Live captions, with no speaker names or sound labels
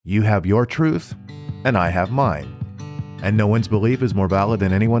You have your truth, and I have mine. And no one's belief is more valid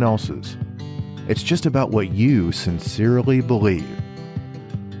than anyone else's. It's just about what you sincerely believe.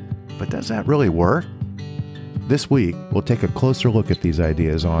 But does that really work? This week, we'll take a closer look at these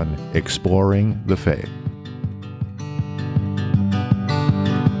ideas on exploring the faith.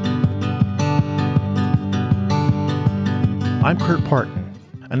 I'm Kurt Parton,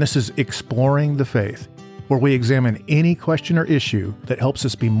 and this is Exploring the Faith, where we examine any question or issue that helps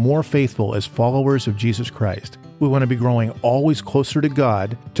us be more faithful as followers of Jesus Christ. We want to be growing always closer to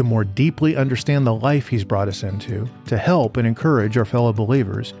God, to more deeply understand the life He's brought us into, to help and encourage our fellow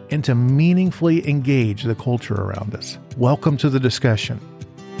believers, and to meaningfully engage the culture around us. Welcome to the discussion.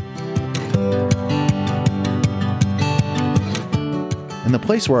 In the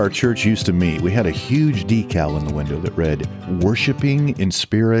place where our church used to meet, we had a huge decal in the window that read, "Worshiping in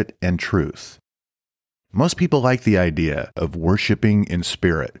Spirit and Truth." Most people like the idea of worshiping in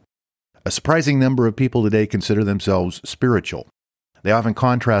spirit. A surprising number of people today consider themselves spiritual. They often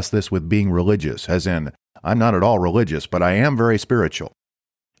contrast this with being religious, as in, I'm not at all religious, but I am very spiritual.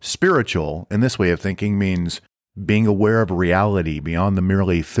 Spiritual, in this way of thinking, means being aware of reality beyond the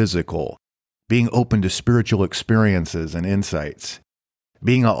merely physical, being open to spiritual experiences and insights,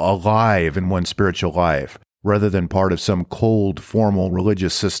 being alive in one's spiritual life, rather than part of some cold, formal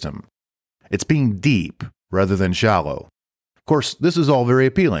religious system. It's being deep rather than shallow. Of course, this is all very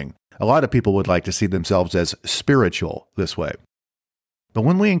appealing. A lot of people would like to see themselves as spiritual this way. But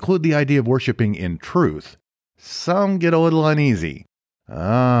when we include the idea of worshiping in truth, some get a little uneasy.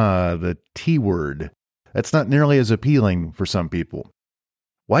 The T word. That's not nearly as appealing for some people.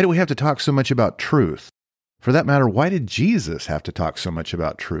 Why do we have to talk so much about truth? For that matter, why did Jesus have to talk so much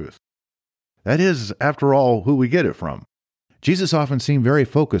about truth? That is, after all, who we get it from. Jesus often seemed very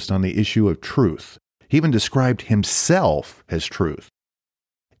focused on the issue of truth. He even described himself as truth.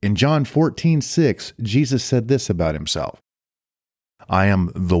 In John 14:6, Jesus said this about himself, "I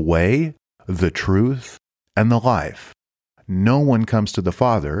am the way, the truth, and the life. No one comes to the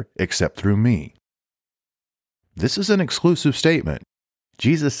Father except through me." This is an exclusive statement.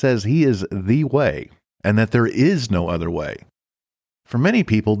 Jesus says he is the way, and that there is no other way. For many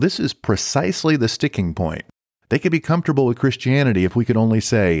people, this is precisely the sticking point. They could be comfortable with Christianity if we could only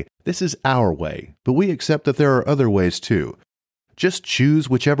say, this is our way, but we accept that there are other ways too. Just choose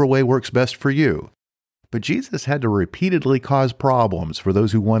whichever way works best for you. But Jesus had to repeatedly cause problems for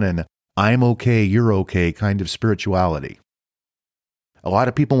those who want an I'm okay, you're okay kind of spirituality. A lot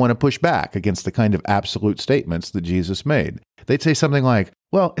of people want to push back against the kind of absolute statements that Jesus made. They'd say something like,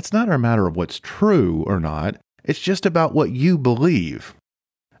 well, it's not a matter of what's true or not, it's just about what you believe.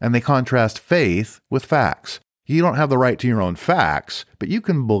 And they contrast faith with facts. You don't have the right to your own facts, but you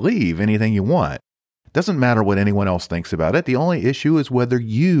can believe anything you want. It doesn't matter what anyone else thinks about it. The only issue is whether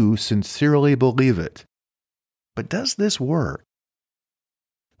you sincerely believe it. But does this work?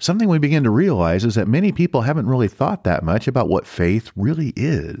 Something we begin to realize is that many people haven't really thought that much about what faith really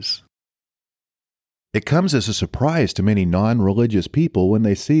is. It comes as a surprise to many non-religious people when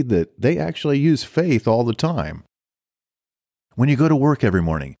they see that they actually use faith all the time. When you go to work every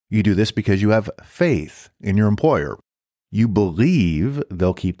morning, you do this because you have faith in your employer. You believe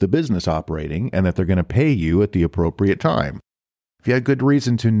they'll keep the business operating and that they're going to pay you at the appropriate time. If you had good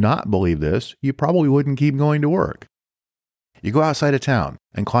reason to not believe this, you probably wouldn't keep going to work. You go outside of town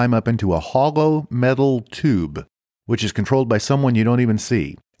and climb up into a hollow metal tube, which is controlled by someone you don't even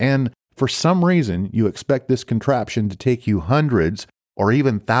see. And for some reason, you expect this contraption to take you hundreds or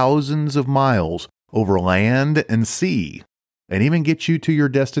even thousands of miles over land and sea, and even get you to your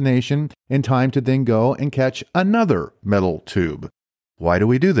destination in time to then go and catch another metal tube. Why do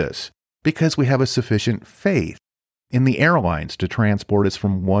we do this? Because we have a sufficient faith in the airlines to transport us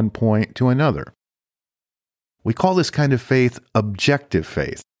from one point to another. We call this kind of faith objective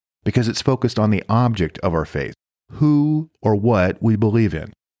faith because it's focused on the object of our faith, who or what we believe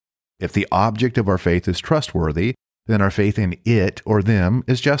in. If the object of our faith is trustworthy, then our faith in it or them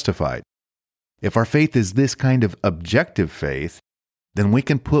is justified. If our faith is this kind of objective faith, then we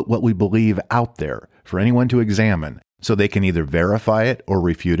can put what we believe out there for anyone to examine so they can either verify it or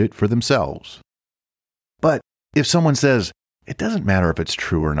refute it for themselves. But if someone says, it doesn't matter if it's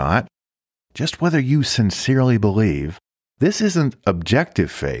true or not, just whether you sincerely believe, this isn't objective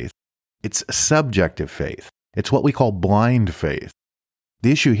faith, it's subjective faith. It's what we call blind faith.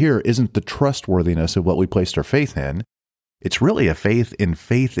 The issue here isn't the trustworthiness of what we placed our faith in, it's really a faith in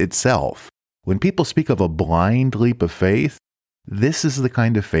faith itself. When people speak of a blind leap of faith, this is the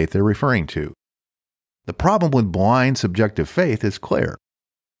kind of faith they're referring to. The problem with blind subjective faith is clear.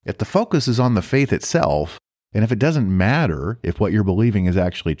 If the focus is on the faith itself, And if it doesn't matter if what you're believing is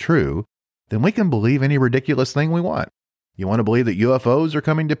actually true, then we can believe any ridiculous thing we want. You want to believe that UFOs are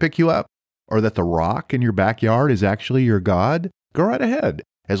coming to pick you up? Or that the rock in your backyard is actually your God? Go right ahead,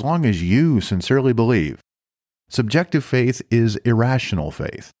 as long as you sincerely believe. Subjective faith is irrational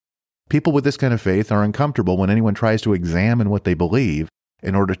faith. People with this kind of faith are uncomfortable when anyone tries to examine what they believe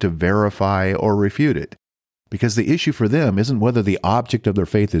in order to verify or refute it, because the issue for them isn't whether the object of their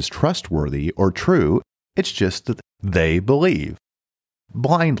faith is trustworthy or true, it's just that they believe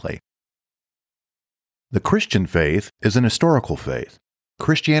blindly. The Christian faith is an historical faith.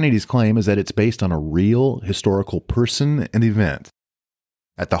 Christianity's claim is that it's based on a real historical person and event.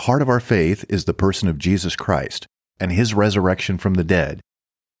 At the heart of our faith is the person of Jesus Christ and his resurrection from the dead.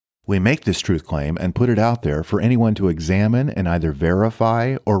 We make this truth claim and put it out there for anyone to examine and either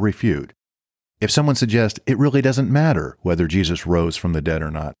verify or refute. If someone suggests it really doesn't matter whether Jesus rose from the dead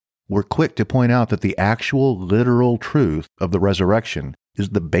or not, we're quick to point out that the actual literal truth of the resurrection is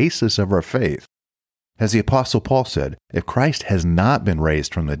the basis of our faith. As the Apostle Paul said, if Christ has not been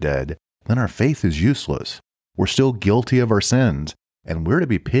raised from the dead, then our faith is useless. We're still guilty of our sins, and we're to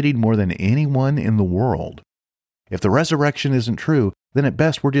be pitied more than anyone in the world. If the resurrection isn't true, then at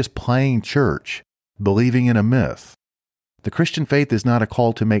best we're just playing church, believing in a myth. The Christian faith is not a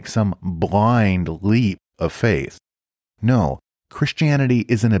call to make some blind leap of faith. No, Christianity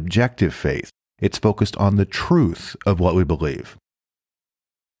is an objective faith. It's focused on the truth of what we believe.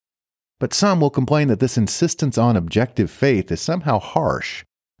 But some will complain that this insistence on objective faith is somehow harsh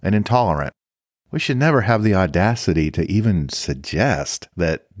and intolerant. We should never have the audacity to even suggest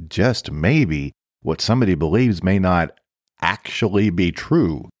that just maybe what somebody believes may not actually be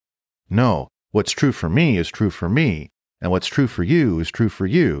true. No, what's true for me is true for me, and what's true for you is true for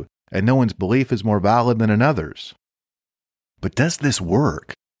you, and no one's belief is more valid than another's. But does this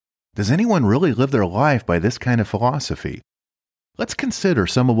work? Does anyone really live their life by this kind of philosophy? Let's consider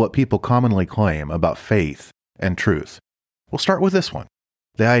some of what people commonly claim about faith and truth. We'll start with this one,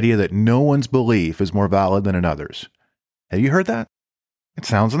 the idea that no one's belief is more valid than another's. Have you heard that? It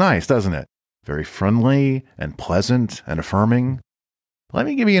sounds nice, doesn't it? Very friendly and pleasant and affirming. Let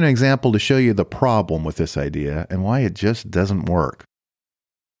me give you an example to show you the problem with this idea and why it just doesn't work.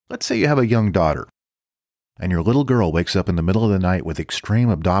 Let's say you have a young daughter, and your little girl wakes up in the middle of the night with extreme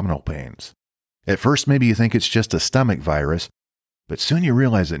abdominal pains. At first, maybe you think it's just a stomach virus, but soon you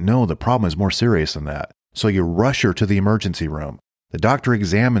realize that no, the problem is more serious than that. So you rush her to the emergency room. The doctor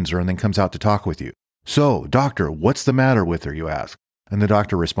examines her and then comes out to talk with you. So, doctor, what's the matter with her, you ask? And the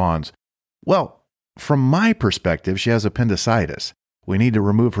doctor responds, well, from my perspective, she has appendicitis. We need to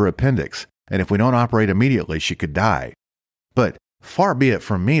remove her appendix, and if we don't operate immediately, she could die. But far be it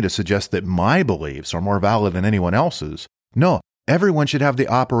from me to suggest that my beliefs are more valid than anyone else's. No, everyone should have the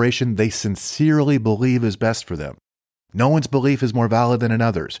operation they sincerely believe is best for them. No one's belief is more valid than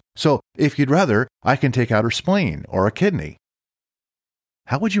another's. So, if you'd rather, I can take out her spleen or a kidney.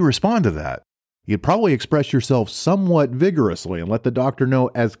 How would you respond to that? You'd probably express yourself somewhat vigorously and let the doctor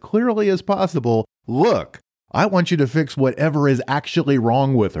know as clearly as possible, look, I want you to fix whatever is actually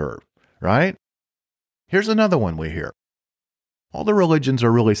wrong with her, right? Here's another one we hear. All the religions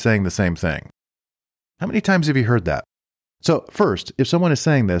are really saying the same thing. How many times have you heard that? So first, if someone is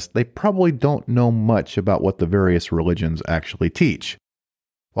saying this, they probably don't know much about what the various religions actually teach.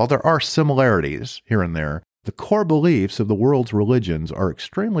 While there are similarities here and there, the core beliefs of the world's religions are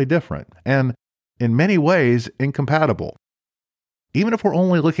extremely different and, in many ways, incompatible. Even if we're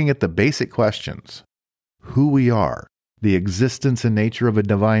only looking at the basic questions, who we are, the existence and nature of a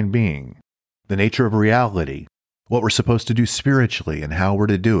divine being, the nature of reality, what we're supposed to do spiritually and how we're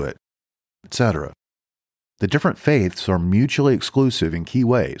to do it, etc. The different faiths are mutually exclusive in key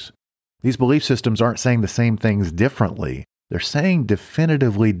ways. These belief systems aren't saying the same things differently, they're saying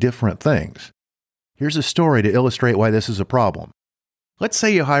definitively different things. Here's a story to illustrate why this is a problem. Let's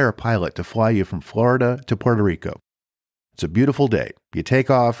say you hire a pilot to fly you from Florida to Puerto Rico. It's a beautiful day. You take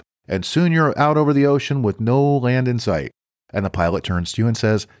off, and soon you're out over the ocean with no land in sight. And the pilot turns to you and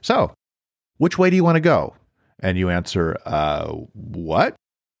says, so, which way do you want to go? And you answer, what?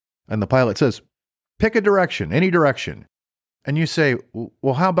 And the pilot says, pick a direction, any direction. And you say,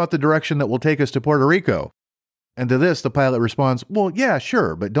 well, how about the direction that will take us to Puerto Rico? And to this, the pilot responds, well, yeah,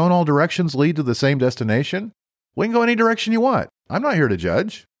 sure, but don't all directions lead to the same destination? We can go any direction you want. I'm not here to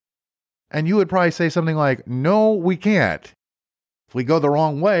judge. And you would probably say something like, no, we can't. If we go the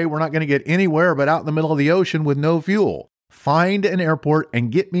wrong way, we're not going to get anywhere but out in the middle of the ocean with no fuel. Find an airport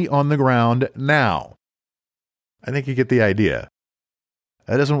and get me on the ground now. I think you get the idea.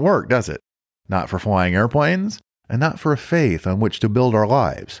 That doesn't work, does it? Not for flying airplanes, and not for a faith on which to build our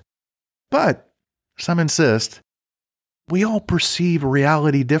lives. But Some insist. We all perceive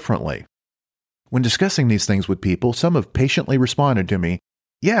reality differently. When discussing these things with people, some have patiently responded to me,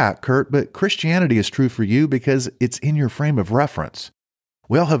 "Yeah, Kurt, but Christianity is true for you because it's in your frame of reference.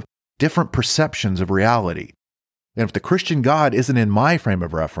 We all have different perceptions of reality. And if the Christian God isn't in my frame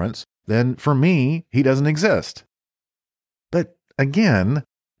of reference, then for me, he doesn't exist." But again,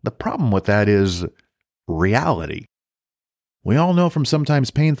 the problem with that is reality. We all know from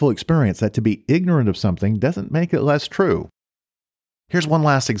sometimes painful experience that to be ignorant of something doesn't make it less true. Here's one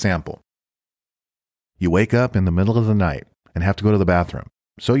last example. You wake up in the middle of the night and have to go to the bathroom,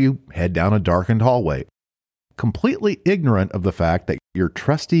 so you head down a darkened hallway, completely ignorant of the fact that your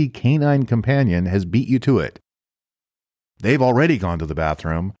trusty canine companion has beat you to it. They've already gone to the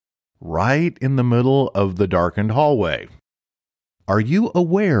bathroom right in the middle of the darkened hallway. Are you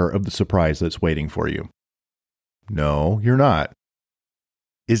aware of the surprise that's waiting for you? No, you're not.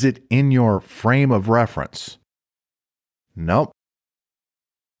 Is it in your frame of reference? Nope.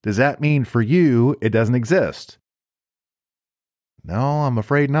 Does that mean for you it doesn't exist? No, I'm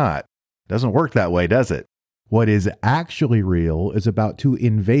afraid not. Doesn't work that way, does it? What is actually real is about to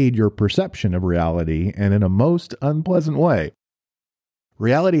invade your perception of reality, and in a most unpleasant way.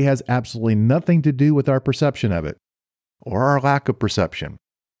 Reality has absolutely nothing to do with our perception of it, or our lack of perception.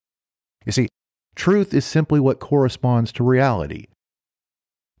 You see, truth is simply what corresponds to reality.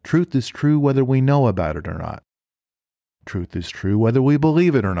 Truth is true whether we know about it or not. Truth is true whether we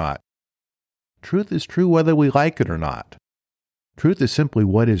believe it or not. Truth is true whether we like it or not. Truth is simply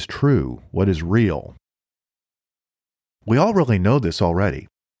what is true, what is real. We all really know this already.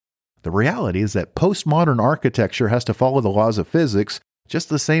 The reality is that postmodern architecture has to follow the laws of physics just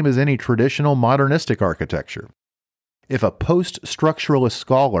the same as any traditional modernistic architecture. If a post-structuralist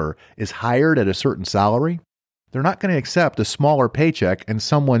scholar is hired at a certain salary, they're not going to accept a smaller paycheck and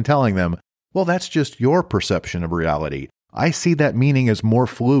someone telling them, "Well, that's just your perception of reality. I see that meaning as more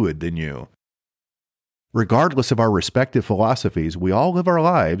fluid than you." Regardless of our respective philosophies, we all live our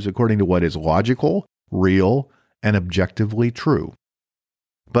lives according to what is logical, real, and objectively true.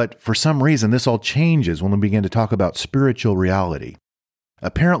 But for some reason, this all changes when we begin to talk about spiritual reality.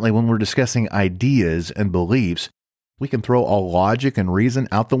 Apparently, when we're discussing ideas and beliefs, we can throw all logic and reason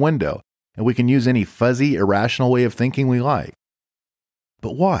out the window, and we can use any fuzzy, irrational way of thinking we like.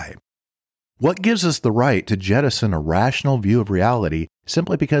 But why? What gives us the right to jettison a rational view of reality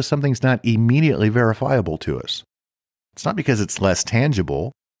simply because something's not immediately verifiable to us? It's not because it's less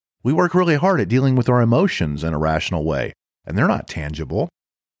tangible. We work really hard at dealing with our emotions in a rational way, and they're not tangible.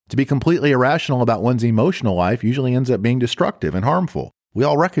 To be completely irrational about one's emotional life usually ends up being destructive and harmful. We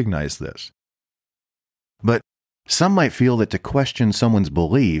all recognize this. But some might feel that to question someone's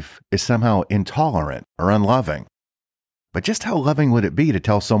belief is somehow intolerant or unloving. But just how loving would it be to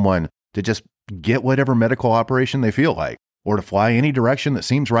tell someone to just get whatever medical operation they feel like, or to fly any direction that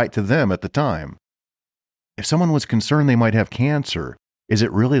seems right to them at the time? If someone was concerned they might have cancer, is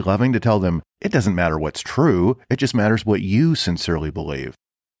it really loving to tell them it doesn't matter what's true, it just matters what you sincerely believe?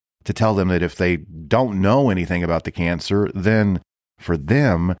 To tell them that if they don't know anything about the cancer, then for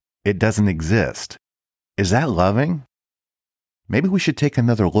them, it doesn't exist. Is that loving? Maybe we should take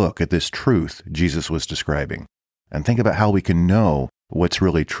another look at this truth Jesus was describing and think about how we can know what's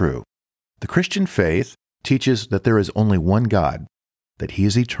really true. The Christian faith teaches that there is only one God, that He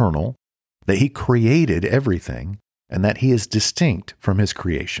is eternal, that He created everything, and that He is distinct from His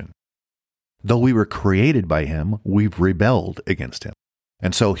creation. Though we were created by Him, we've rebelled against Him.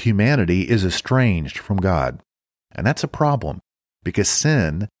 And so humanity is estranged from God. And that's a problem, because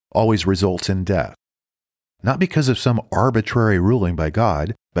sin always results in death. Not because of some arbitrary ruling by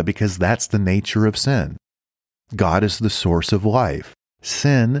God, but because that's the nature of sin. God is the source of life.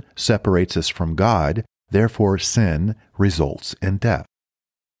 Sin separates us from God, therefore sin results in death.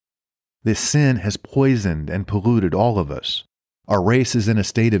 This sin has poisoned and polluted all of us. Our race is in a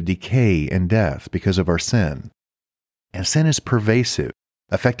state of decay and death because of our sin. And sin is pervasive,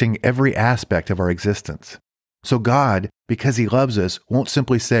 affecting every aspect of our existence. So God, because He loves us, won't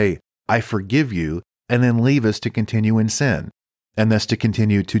simply say, "I forgive you," and then leave us to continue in sin, and thus to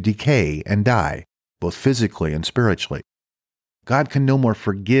continue to decay and die, both physically and spiritually. God can no more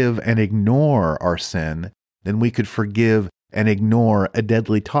forgive and ignore our sin than we could forgive and ignore a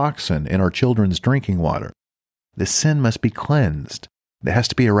deadly toxin in our children's drinking water. The sin must be cleansed. It has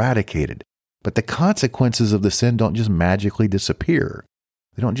to be eradicated. But the consequences of the sin don't just magically disappear.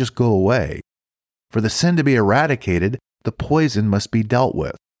 They don't just go away. For the sin to be eradicated, the poison must be dealt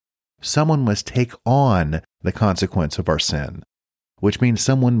with. Someone must take on the consequence of our sin, which means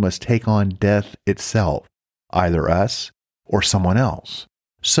someone must take on death itself, either us or someone else.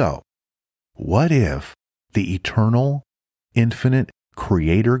 So, What if the eternal, infinite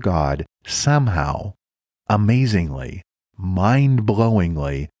Creator God somehow, amazingly,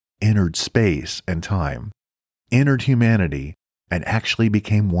 mind-blowingly entered space and time, entered humanity, and actually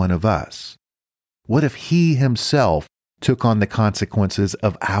became one of us? What if He Himself took on the consequences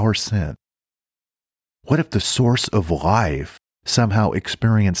of our sin? What if the source of life somehow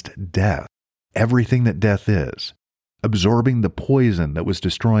experienced death, everything that death is, absorbing the poison that was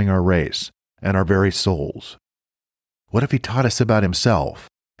destroying our race and our very souls? What if He taught us about Himself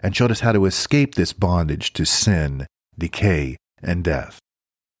and showed us how to escape this bondage to sin, decay, and death,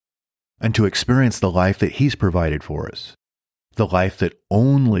 and to experience the life that He's provided for us, the life that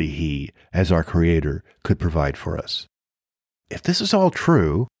only He, as our Creator, could provide for us? If this is all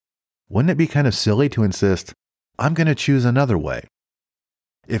true, wouldn't it be kind of silly to insist, I'm going to choose another way?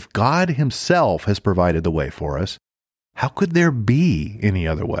 If God Himself has provided the way for us, how could there be any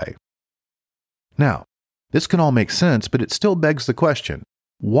other way? Now, this can all make sense, but it still begs the question,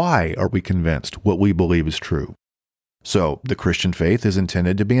 why are we convinced what we believe is true? So, the Christian faith is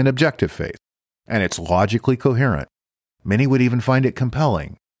intended to be an objective faith, and it's logically coherent. Many would even find it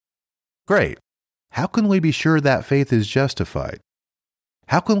compelling. Great. How can we be sure that faith is justified?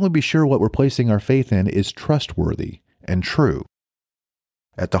 How can we be sure what we're placing our faith in is trustworthy and true?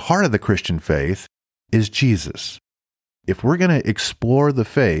 At the heart of the Christian faith is Jesus. If we're going to explore the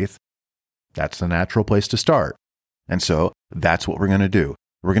faith, that's the natural place to start. And so that's what we're going to do.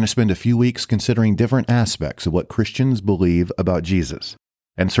 We're going to spend a few weeks considering different aspects of what Christians believe about Jesus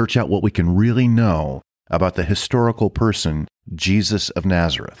and search out what we can really know about the historical person, Jesus of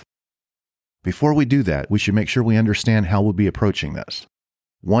Nazareth. Before we do that, we should make sure we understand how we'll be approaching this.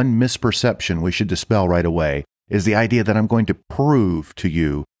 One misperception we should dispel right away is the idea that I'm going to prove to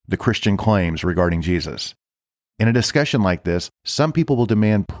you the Christian claims regarding Jesus. In a discussion like this, some people will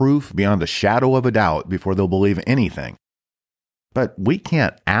demand proof beyond the shadow of a doubt before they'll believe anything. But we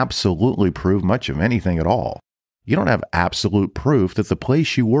can't absolutely prove much of anything at all. You don't have absolute proof that the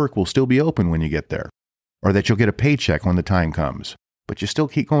place you work will still be open when you get there, or that you'll get a paycheck when the time comes, but you still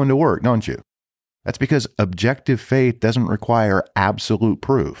keep going to work, don't you? That's because objective faith doesn't require absolute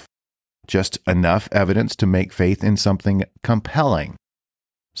proof, just enough evidence to make faith in something compelling.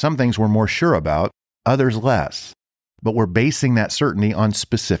 Some things we're more sure about, others less, but we're basing that certainty on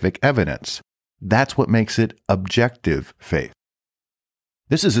specific evidence. That's what makes it objective faith.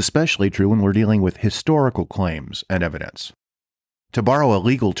 This is especially true when we're dealing with historical claims and evidence. To borrow a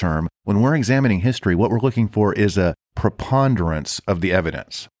legal term, when we're examining history, what we're looking for is a preponderance of the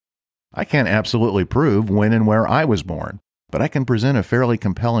evidence. I can't absolutely prove when and where I was born, but I can present a fairly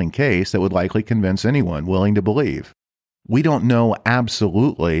compelling case that would likely convince anyone willing to believe. We don't know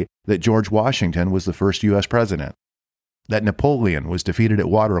absolutely that George Washington was the first U.S. president, that Napoleon was defeated at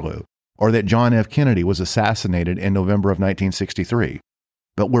Waterloo, or that John F. Kennedy was assassinated in November of 1963.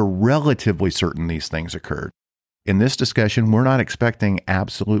 But we're relatively certain these things occurred. In this discussion, we're not expecting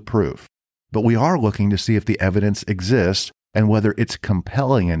absolute proof, but we are looking to see if the evidence exists and whether it's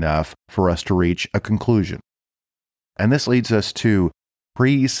compelling enough for us to reach a conclusion. And this leads us to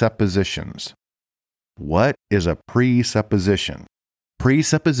presuppositions. What is a presupposition?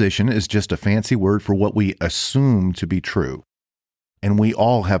 Presupposition is just a fancy word for what we assume to be true. And we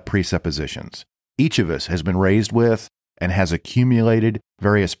all have presuppositions. Each of us has been raised with and has accumulated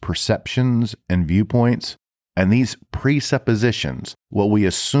various perceptions and viewpoints. And these presuppositions, what we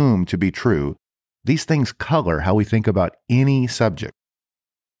assume to be true, these things color how we think about any subject.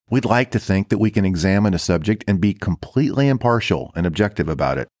 We'd like to think that we can examine a subject and be completely impartial and objective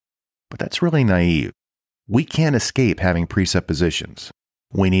about it, but that's really naive. We can't escape having presuppositions.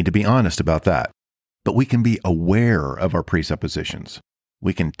 We need to be honest about that. But we can be aware of our presuppositions.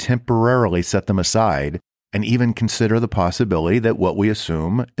 We can temporarily set them aside and even consider the possibility that what we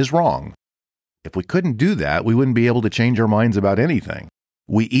assume is wrong. If we couldn't do that, we wouldn't be able to change our minds about anything.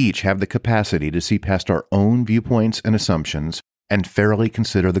 We each have the capacity to see past our own viewpoints and assumptions and fairly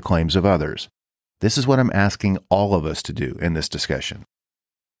consider the claims of others. This is what I'm asking all of us to do in this discussion.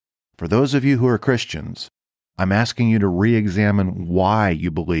 For those of you who are Christians, I'm asking you to re-examine why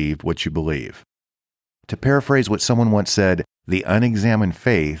you believe what you believe. To paraphrase what someone once said, the unexamined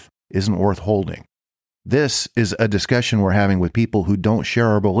faith isn't worth holding. This is a discussion we're having with people who don't share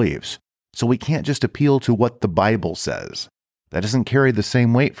our beliefs, so we can't just appeal to what the Bible says. That doesn't carry the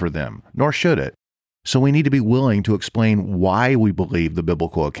same weight for them, nor should it. So we need to be willing to explain why we believe the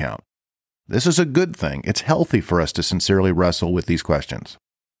biblical account. This is a good thing. It's healthy for us to sincerely wrestle with these questions.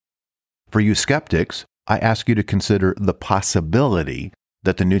 For you skeptics, I ask you to consider the possibility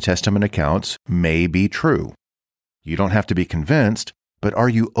that the New Testament accounts may be true. You don't have to be convinced, but are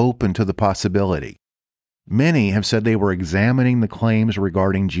you open to the possibility? Many have said they were examining the claims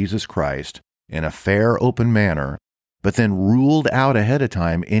regarding Jesus Christ in a fair, open manner, but then ruled out ahead of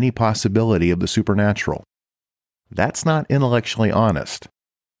time any possibility of the supernatural. That's not intellectually honest.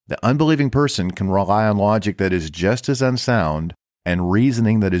 The unbelieving person can rely on logic that is just as unsound and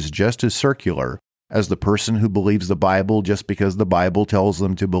reasoning that is just as circular as the person who believes the Bible just because the Bible tells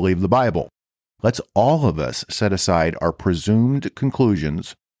them to believe the Bible. Let's all of us set aside our presumed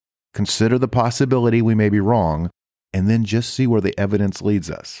conclusions, consider the possibility we may be wrong, and then just see where the evidence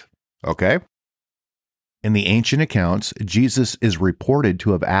leads us. Okay? In the ancient accounts, Jesus is reported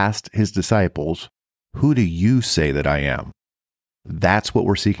to have asked his disciples, "Who do you say that I am?" That's what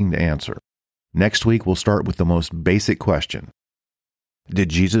we're seeking to answer. Next week, we'll start with the most basic question. Did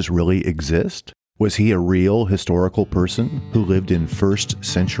Jesus really exist? Was he a real historical person who lived in 1st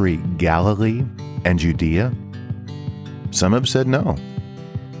century Galilee and Judea? Some have said no.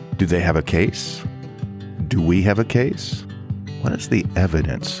 Do they have a case? Do we have a case? What does the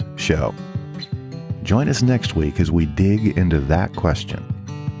evidence show? Join us next week as we dig into that question.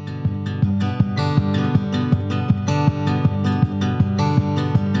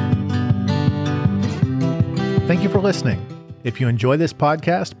 Thank you for listening. If you enjoy this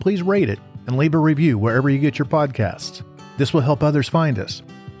podcast, please rate it and leave a review wherever you get your podcasts. This will help others find us.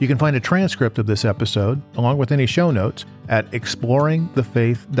 You can find a transcript of this episode, along with any show notes, at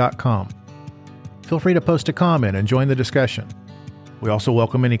exploringthefaith.com. Feel free to post a comment and join the discussion. We also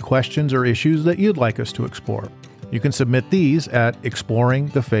welcome any questions or issues that you'd like us to explore. You can submit these at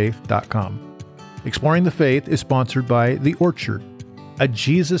exploringthefaith.com. Exploring the Faith is sponsored by The Orchard, a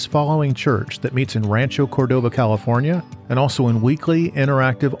Jesus-following church that meets in Rancho Cordova, California, and also in weekly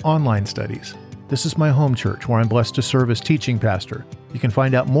interactive online studies. This is my home church where I'm blessed to serve as teaching pastor. You can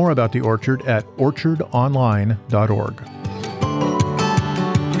find out more about The Orchard at orchardonline.org.